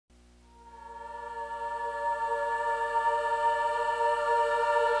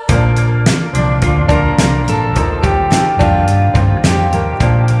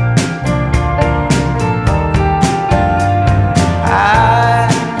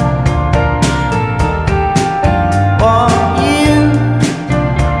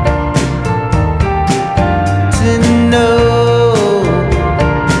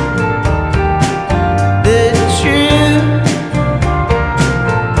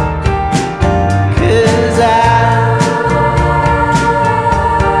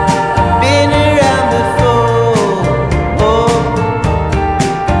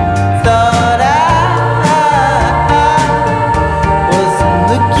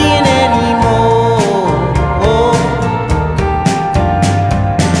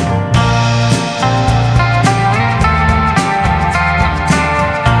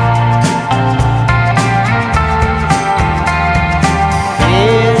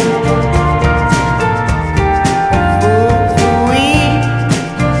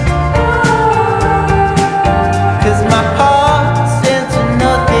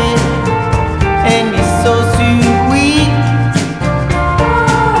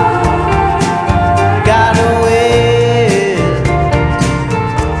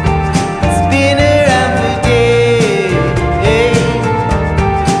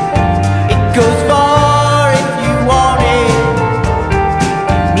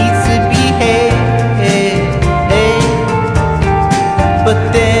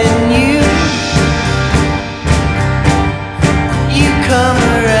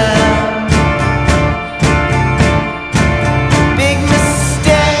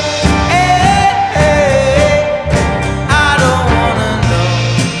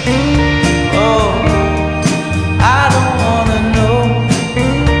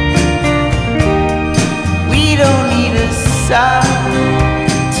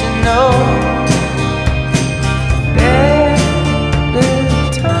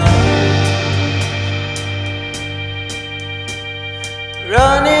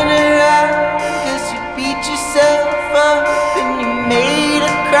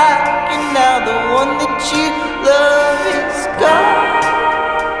that you love is gone.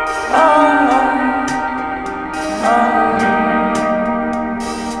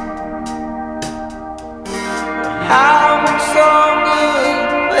 How much longer you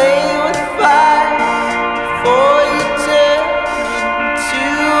play with fire before you turn into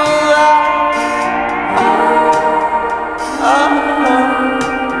a lie?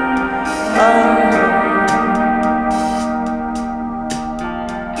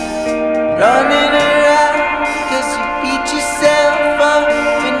 Running around 'cause you beat yourself up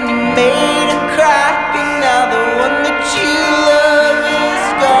and you made a crack, and now the one that you love is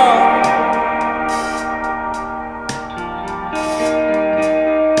gone.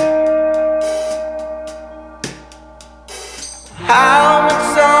 How much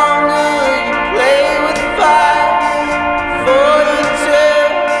longer you play with fire before you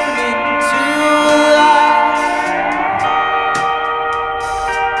turn into a lie?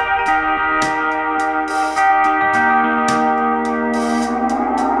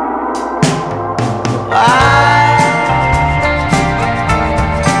 I've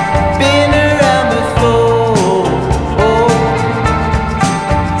been around before,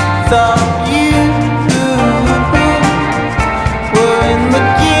 thought you weren't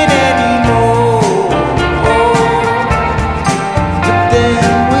looking anymore, but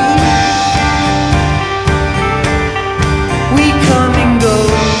then we come and go,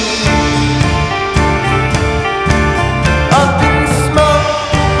 up in smoke.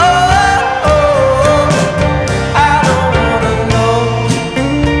 I don't wanna know.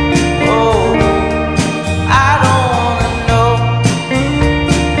 I don't wanna know.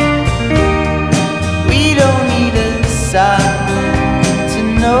 We don't need a sign to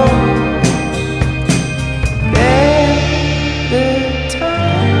know.